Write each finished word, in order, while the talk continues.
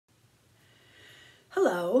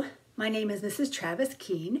Hello, my name is Mrs. Travis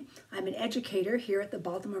Keene. I'm an educator here at the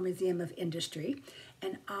Baltimore Museum of Industry,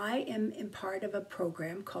 and I am in part of a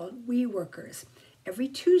program called We Workers. Every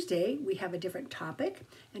Tuesday we have a different topic,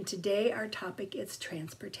 and today our topic is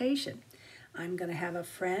transportation. I'm going to have a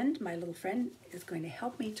friend, my little friend is going to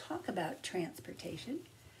help me talk about transportation.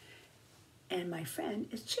 And my friend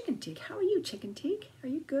is Chicken Teague. How are you, Chicken Teague? Are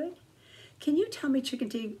you good? Can you tell me, Chicken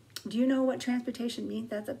Teague, do you know what transportation means?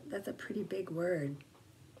 That's a pretty big word.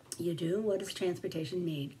 You do? What does transportation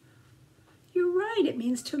mean? You're right, it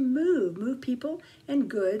means to move people and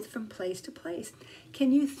goods from place to place.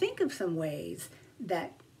 Can you think of some ways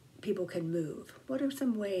that people can move? What are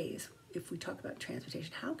some ways, if we talk about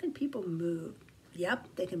transportation, how can people move? Yep,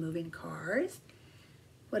 they can move in cars.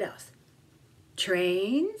 What else?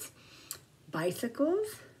 Trains,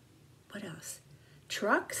 bicycles, what else?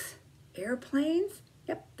 Trucks, airplanes.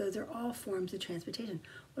 Yep, those are all forms of transportation.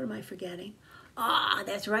 What am I forgetting?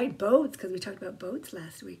 That's right, boats, because we talked about boats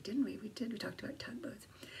last week, didn't we? We talked about tugboats.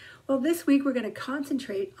 Well, this week we're going to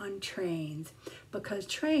concentrate on trains because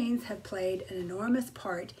trains have played an enormous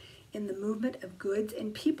part in the movement of goods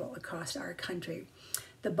and people across our country.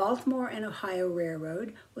 The Baltimore and Ohio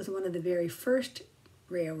Railroad was one of the very first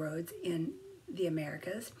railroads in the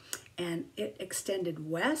Americas, and it extended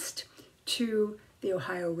west to the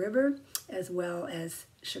Ohio River as well as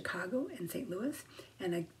Chicago and St. Louis,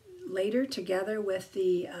 and later, together with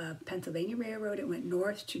the Pennsylvania Railroad, it went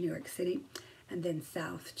north to New York City and then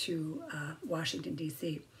south to Washington,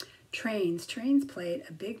 D.C. Trains played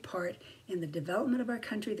a big part in the development of our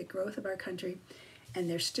country, the growth of our country, and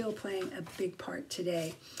they're still playing a big part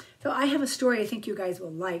today. So I have a story I think you guys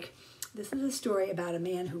will like. This is a story about a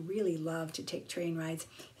man who really loved to take train rides.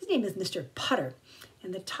 His name is Mr. Putter,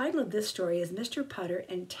 and the title of this story is Mr. Putter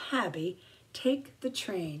and Tabby Take the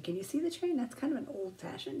Train. Can you see the train? That's kind of an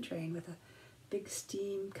old-fashioned train with a big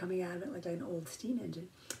steam coming out of it like an old steam engine.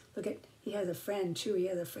 Look at, he has a friend too. He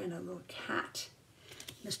has a friend, a little cat.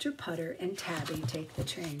 Mr. Putter and Tabby Take the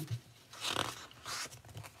Train.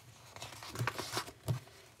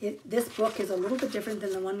 This book is a little bit different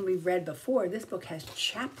than the one we've read before. This book has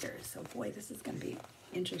chapters, so boy, this is going to be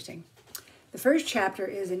interesting. The first chapter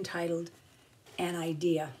is entitled An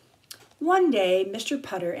Idea. One day, Mr.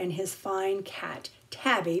 Putter and his fine cat,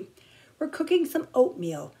 Tabby, were cooking some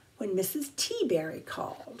oatmeal when Mrs. Teaberry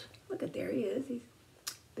called. Look at, there he is. He's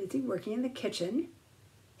busy working in the kitchen,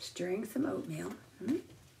 stirring some oatmeal.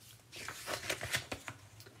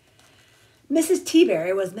 Mrs.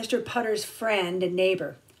 Teaberry was Mr. Putter's friend and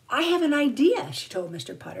neighbor. I have an idea, she told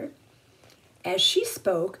Mr. Putter. As she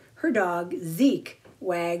spoke, her dog, Zeke,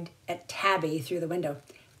 wagged at Tabby through the window.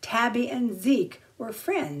 Tabby and Zeke were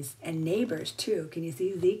friends and neighbors, too. Can you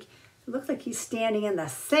see Zeke? It looks like he's standing in the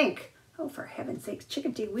sink. Oh, for heaven's sakes,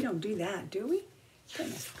 Chicken Teague, we don't do that, do we?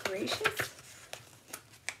 Goodness gracious.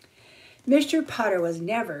 Mr. Putter was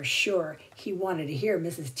never sure he wanted to hear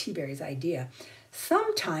Mrs. Teaberry's idea.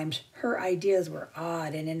 Sometimes her ideas were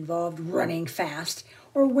odd and involved running fast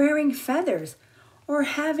or wearing feathers or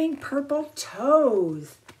having purple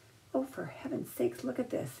toes. Oh, for heaven's sakes, look at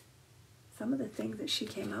this. Some of the things that she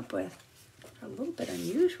came up with are a little bit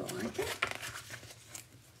unusual, aren't they?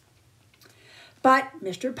 But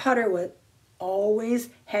Mr. Putter always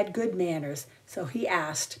had good manners, so he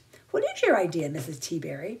asked, "What is your idea, Mrs.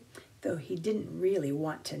 Teaberry?" Though he didn't really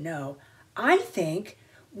want to know. "I think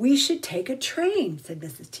we should take a train," said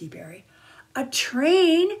Mrs. Teaberry. A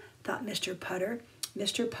train, thought Mr. Putter.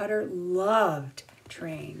 Mr. Putter loved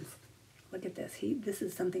trains. Look at this. This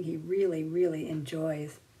is something he really, really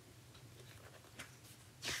enjoys.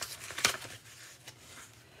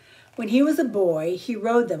 When he was a boy, he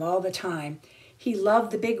rode them all the time. He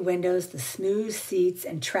loved the big windows, the smooth seats,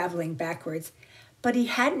 and traveling backwards. But he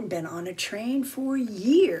hadn't been on a train for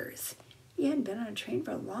years. He hadn't been on a train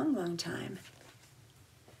for a long, long time.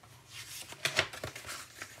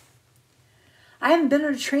 I haven't been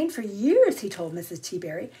on a train for years, he told Mrs.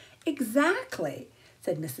 Teaberry. Exactly,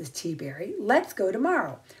 said Mrs. Teaberry. Let's go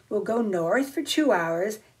tomorrow. We'll go north for 2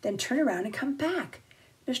 hours, then turn around and come back.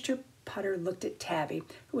 Mr. Putter looked at Tabby,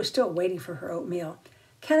 who was still waiting for her oatmeal.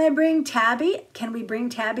 Can we bring Tabby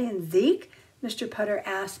and Zeke? Mr. Putter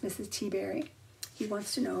asked Mrs. Teaberry. He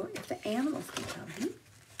wants to know if the animals can come.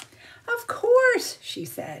 Of course, she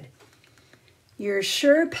said. You're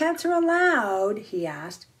sure pets are allowed? He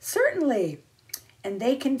asked. Certainly. And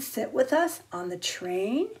they can sit with us on the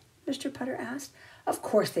train? Mr. Putter asked. Of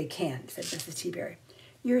course they can, said Mrs. Teaberry.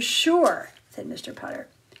 You're sure? Said Mr. Putter.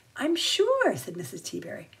 I'm sure, said Mrs.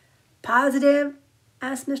 Teaberry. Positive?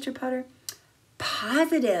 Asked Mr. Putter.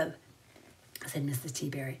 Positive, said Mrs.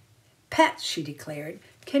 Teaberry. Pets, she declared,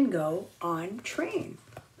 can go on trains.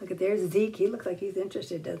 Look at there's Zeke. He looks like he's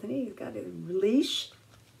interested, doesn't he? He's got his leash.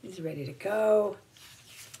 He's ready to go.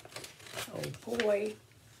 Oh boy.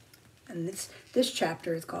 And this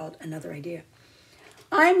chapter is called Another Idea.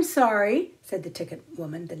 I'm sorry, said the ticket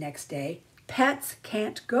woman the next day. Pets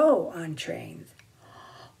can't go on trains.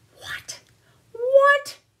 What?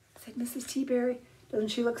 What? Said Mrs. Teaberry. Doesn't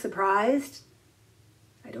she look surprised?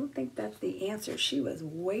 I don't think that's the answer she was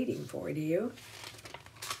waiting for, do you?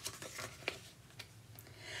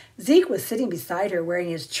 Zeke was sitting beside her wearing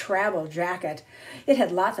his travel jacket. It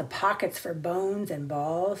had lots of pockets for bones and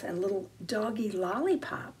balls and little doggy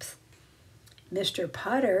lollipops. Mr.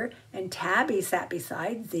 Putter and Tabby sat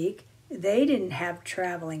beside Zeke. They didn't have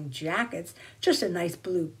traveling jackets, just a nice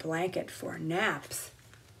blue blanket for naps.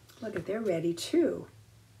 Look at, they're ready too.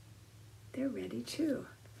 They're ready too.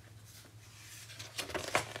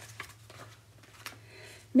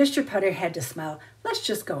 Mr. Putter had to smile. Let's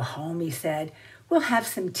just go home, he said. We'll have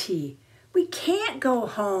some tea. We can't go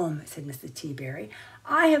home, said Mrs. Teaberry.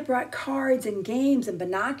 I have brought cards and games and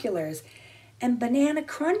binoculars and banana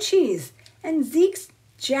crunchies, and Zeke's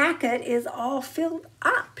jacket is all filled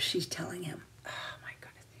up, she's telling him. Oh, my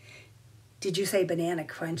goodness. Did you say banana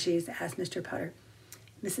crunchies? Asked Mr. Putter.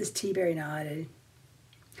 Mrs. Teaberry nodded.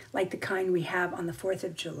 Like the kind we have on the 4th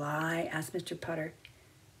of July? Asked Mr. Putter.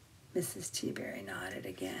 Mrs. Teaberry nodded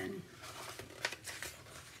again.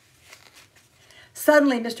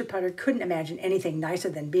 Suddenly, Mr. Putter couldn't imagine anything nicer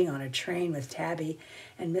than being on a train with Tabby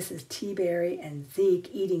and Mrs. Teaberry and Zeke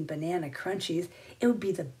eating banana crunchies. It would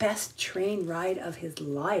be the best train ride of his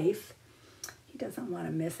life. He doesn't want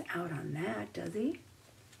to miss out on that, does he?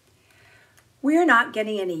 We're not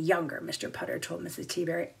getting any younger, Mr. Putter told Mrs.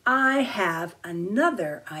 Teaberry. I have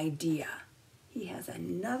another idea. He has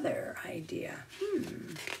another idea.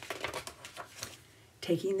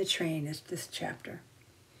 Taking the train is this chapter.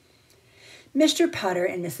 Mr. Putter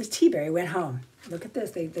and Mrs. Teaberry went home. Look at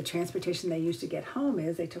this. The transportation they used to get home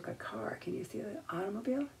is they took a car. Can you see the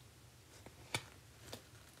automobile?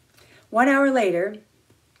 1 hour later,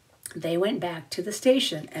 they went back to the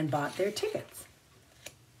station and bought their tickets.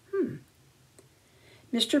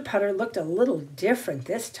 Mr. Putter looked a little different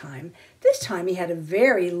this time. This time he had a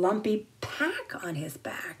very lumpy pack on his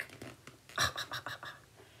back.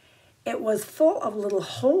 It was full of little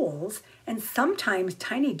holes, and sometimes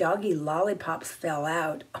tiny doggy lollipops fell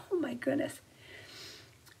out. Oh, my goodness.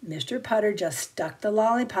 Mr. Putter just stuck the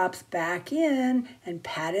lollipops back in and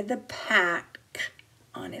patted the pack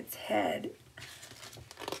on its head.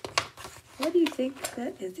 What do you think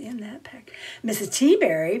that is in that pack? Mrs.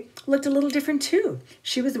 Teaberry looked a little different, too.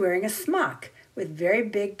 She was wearing a smock with very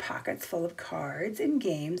big pockets full of cards and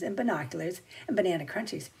games and binoculars and banana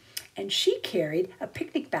crunchies. And she carried a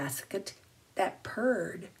picnic basket that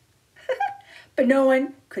purred. But no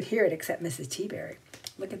one could hear it except Mrs. Teaberry.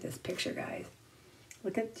 Look at this picture, guys.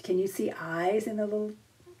 Look at, can you see eyes in the little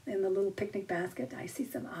picnic basket? I see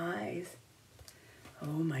some eyes. Oh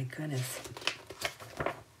my goodness.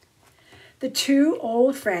 The two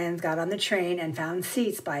old friends got on the train and found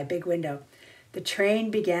seats by a big window. The train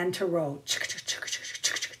began to roll.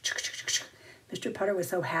 Mr. Putter was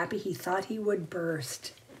so happy he thought he would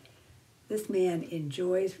burst. This man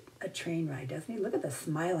enjoys a train ride, doesn't he? Look at the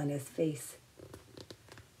smile on his face.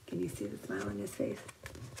 Can you see the smile on his face?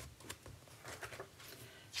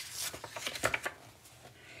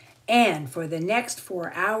 And for the next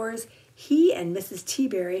 4 hours, he and Mrs.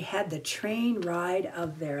 Teaberry had the train ride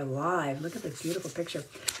of their lives. Look at this beautiful picture.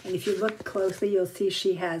 And if you look closely, you'll see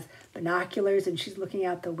she has binoculars and she's looking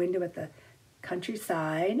out the window at the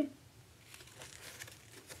countryside.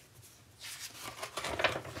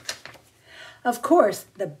 Of course,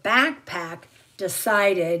 the backpack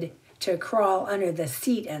decided to crawl under the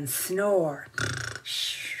seat and snore.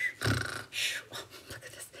 Look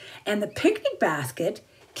at this. And the picnic basket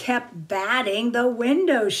kept batting the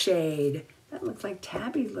window shade. That looks like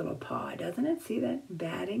Tabby's little paw, doesn't it? See that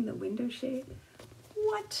batting the window shade?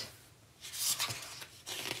 What?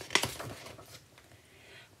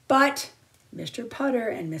 But Mr. Putter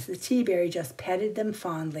and Mrs. Teaberry just petted them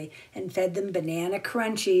fondly and fed them banana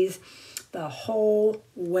crunchies the whole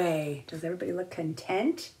way. Does everybody look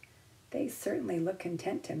content? They certainly look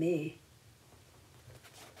content to me.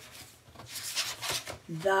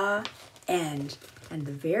 The end. And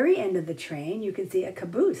the very end of the train, you can see a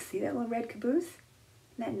caboose. See that little red caboose?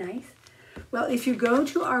 Isn't that nice? Well, if you go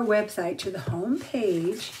to our website, to the home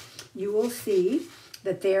page, you will see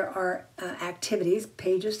that there are activities,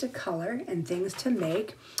 pages to color, and things to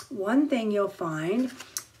make. One thing you'll find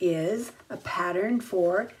is a pattern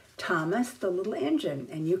for Thomas the Little Engine.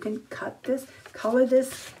 And you can cut this, color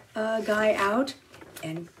this guy out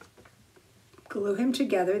and glue him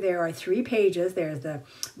together. There are 3 pages. There's the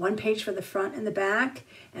 1 page for the front and the back,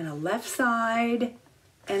 and a left side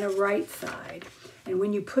and a right side. And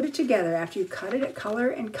when you put it together, after you cut it, color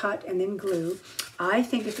and cut and then glue, I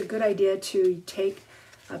think it's a good idea to take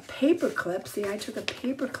a paper clip. See, I took a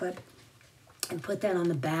paper clip and put that on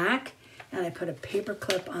the back, and I put a paper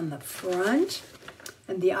clip on the front.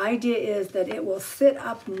 And the idea is that it will sit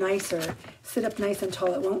up nice and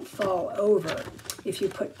tall. It won't fall over if you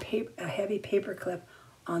put a heavy paper clip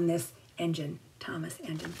on this engine, Thomas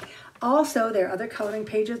engine. Also, there are other coloring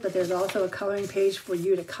pages, but there's also a coloring page for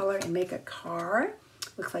you to color and make a car.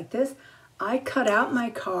 Looks like this. I cut out my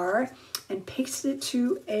car and pasted it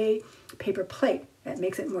to a paper plate. That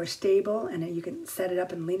makes it more stable, and then you can set it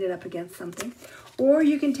up and lean it up against something. Or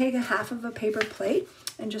you can take a half of a paper plate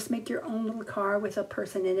and just make your own little car with a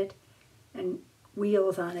person in it and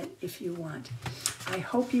wheels on it if you want. I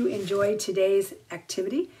hope you enjoyed today's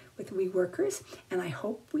activity with We Workers, and I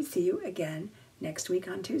hope we see you again next week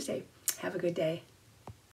on Tuesday. Have a good day.